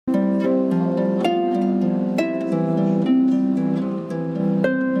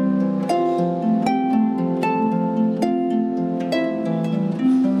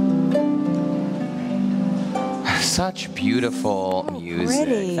beautiful music.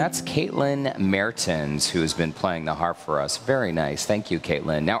 Pretty. That's Caitlin Mertens, who has been playing the harp for us. Very nice. Thank you,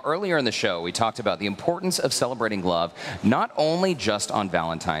 Caitlin. Now, earlier in the show, we talked about the importance of celebrating love, not only just on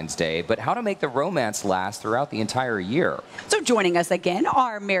Valentine's Day, but how to make the romance last throughout the entire year. So joining us again,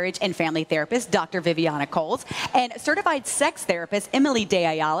 our marriage and family therapist, Dr. Viviana Coles, and certified sex therapist, Emily De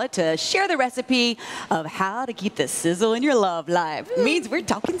Ayala, to share the recipe of how to keep the sizzle in your love life. Means we're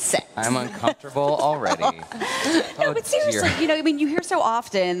talking sex. I'm uncomfortable already. No, but seriously, you know, I mean, you hear so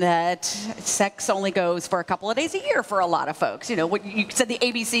often that sex only goes for a couple of days a year for a lot of folks. You know, what you said the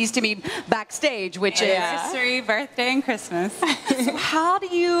ABCs to me backstage, which is Anniversary, birthday, and Christmas. So how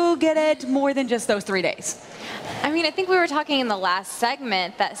do you get it more than just those 3 days? I mean, I think we were talking in the last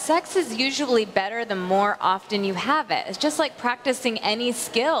segment that sex is usually better the more often you have it. It's just like practicing any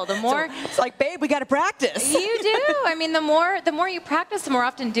skill. The more it's like, babe, we got to practice. you do. I mean, the more you practice, the more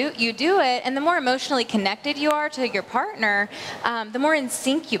often you do it, and the more emotionally connected you are to your partner, the more in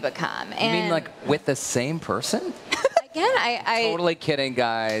sync you become. You And mean like with the same person? again, I Totally kidding,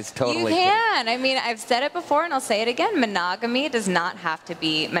 guys. Totally you kidding. can. I mean, I've said it before, and I'll say it again. Monogamy does not have to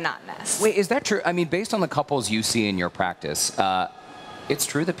be monotonous. Wait, is that true? I mean, based on the couples you see in your practice, it's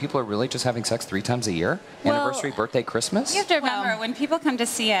true that people are really just having sex 3 times a year? Well, Anniversary, birthday, Christmas? You have to remember, when people come to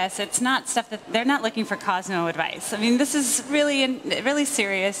see us, it's not stuff that they're not looking for Cosmo advice. I mean, this is really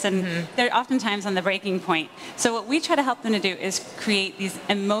serious, and they're oftentimes on the breaking point. So what we try to help them to do is create these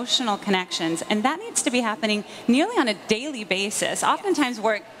emotional connections, and that needs to be happening nearly on a daily basis. Oftentimes,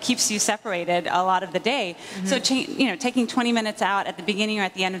 work keeps you separated a lot of the day. So, taking 20 minutes out at the beginning or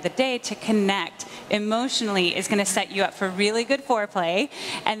at the end of the day to connect emotionally is going to set you up for really good foreplay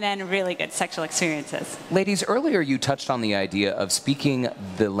and then really good sexual experiences. Ladies, earlier you touched on the idea of speaking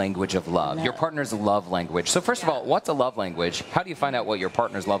the language of love, your partner's love language. So first of all, what's a love language? How do you find out what your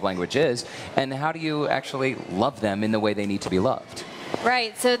partner's love language is? And how do you actually love them in the way they need to be loved?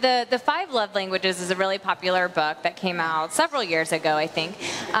 Right. So the 5 Love Languages is a really popular book that came out several years ago, I think.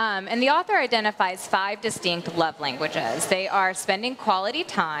 And the author identifies 5 distinct love languages. They are spending quality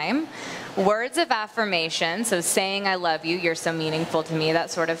time, words of affirmation, so saying I love you, you're so meaningful to me, that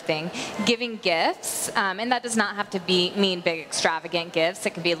sort of thing. Giving gifts, and that does not have to mean big extravagant gifts.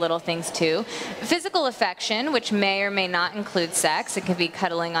 It can be little things too. Physical affection, which may or may not include sex. It can be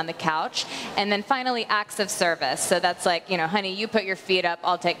cuddling on the couch. And then finally, acts of service. So that's like, you know, honey, you put your feet up,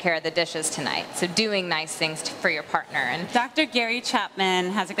 I'll take care of the dishes tonight. So doing nice things for your partner. And Dr. Gary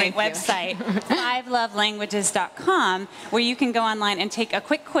Chapman has a great website, 5lovelanguages.com, where you can go online and take a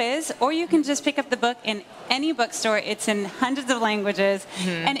quick quiz, or you can just pick up the book in any bookstore. It's in hundreds of languages,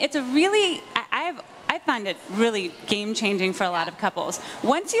 and it's a really, I find it really game-changing for a lot of couples.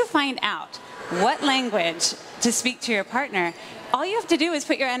 Once you find out what language to speak to your partner, all you have to do is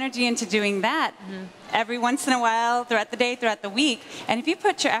put your energy into doing that every once in a while, throughout the day, throughout the week. And if you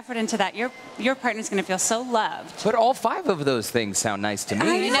put your effort into that, your partner's going to feel so loved. But all 5 of those things sound nice to me.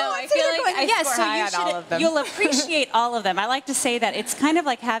 I know. I feel like I score high on all of them. You'll appreciate all of them. I like to say that it's kind of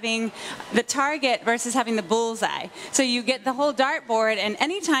like having the target versus having the bullseye. So you get the whole dartboard, and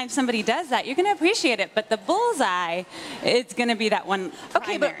anytime somebody does that, you're going to appreciate it. But the bullseye, it's going to be that one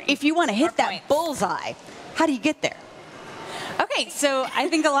Okay, but if you want to hit that bullseye, how do you get there? Okay, so I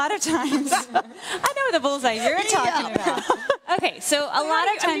think a lot of times, I know the bullseye you're talking about. Okay, so a lot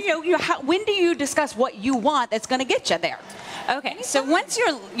of times, when do you discuss what you want that's going to get you there? Okay, so once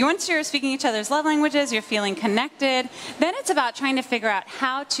you're speaking each other's love languages, you're feeling connected, then it's about trying to figure out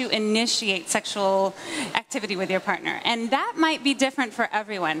how to initiate sexual activity with your partner. And that might be different for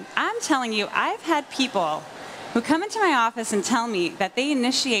everyone. I'm telling you, I've had people who come into my office and tell me that they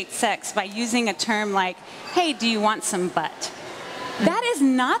initiate sex by using a term like, hey, do you want some butt? That is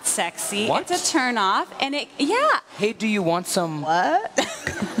not sexy. What? It's a turn off, and Hey, do you want some... What?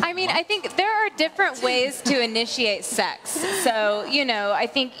 I mean, I think there are different ways to initiate sex. So, you know, I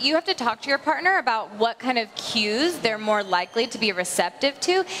think you have to talk to your partner about what kind of cues they're more likely to be receptive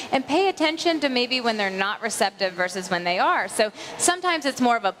to, and pay attention to maybe when they're not receptive versus when they are. So sometimes it's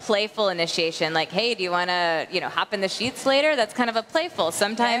more of a playful initiation, like, hey, do you want to, you know, hop in the sheets later? That's kind of a playful.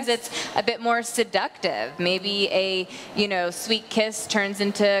 Sometimes it's a bit more seductive. Maybe a, you know, sweet kiss turns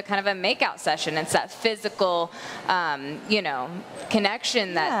into kind of a makeout session. It's that physical, you know,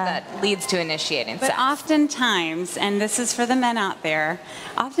 connection that leads to initiating sex. But oftentimes, and this is for the men out there,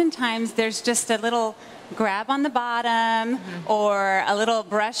 oftentimes there's just a little grab on the bottom or a little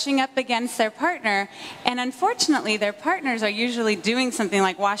brushing up against their partner. And unfortunately, their partners are usually doing something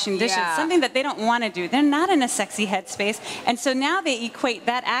like washing dishes, something that they don't want to do. They're not in a sexy headspace. And so now they equate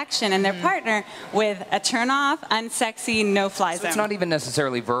that action and their partner with a turn off, unsexy, no-fly zone. It's not even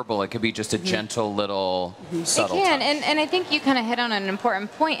necessarily verbal. It could be just a gentle little subtle It can, touch. and I think you kind of hit on an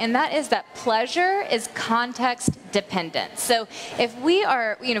important point, and that is that pleasure is context dependent. So if we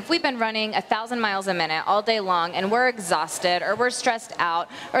are, if we've been running 1,000 miles a minute all day long and we're exhausted or we're stressed out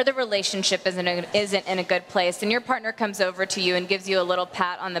or the relationship isn't in a good place and your partner comes over to you and gives you a little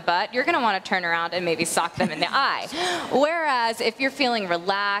pat on the butt, you're going to want to turn around and maybe sock them in the eye. Whereas if you're feeling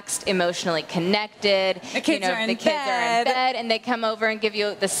relaxed, emotionally connected, the kids are in bed and they come over and give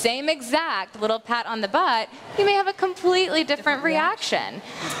you the same exact little pat on the butt, you may have a completely different reaction.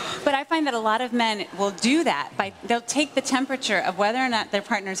 But I find that a lot of men will do that. They'll take the temperature of whether or not their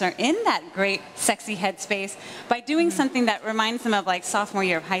partners are in that great, sexy headspace by doing something that reminds them of like sophomore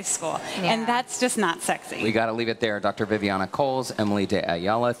year of high school. And that's just not sexy. We got to leave it there. Dr. Viviana Coles, Emily de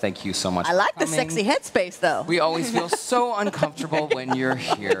Ayala, thank you so much I for like the coming. sexy headspace, though. We always feel so uncomfortable when you're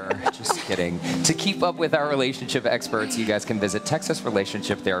here. Just kidding. To keep up with our relationship experts, you guys can visit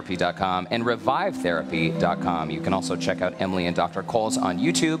TexasRelationshipTherapy.com and ReviveTherapy.com. You can also check out Emily and Dr. Coles on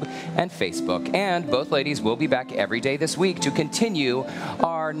YouTube and Facebook. And both ladies will be back every day this week to continue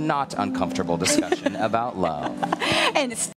our not uncomfortable discussion about love. And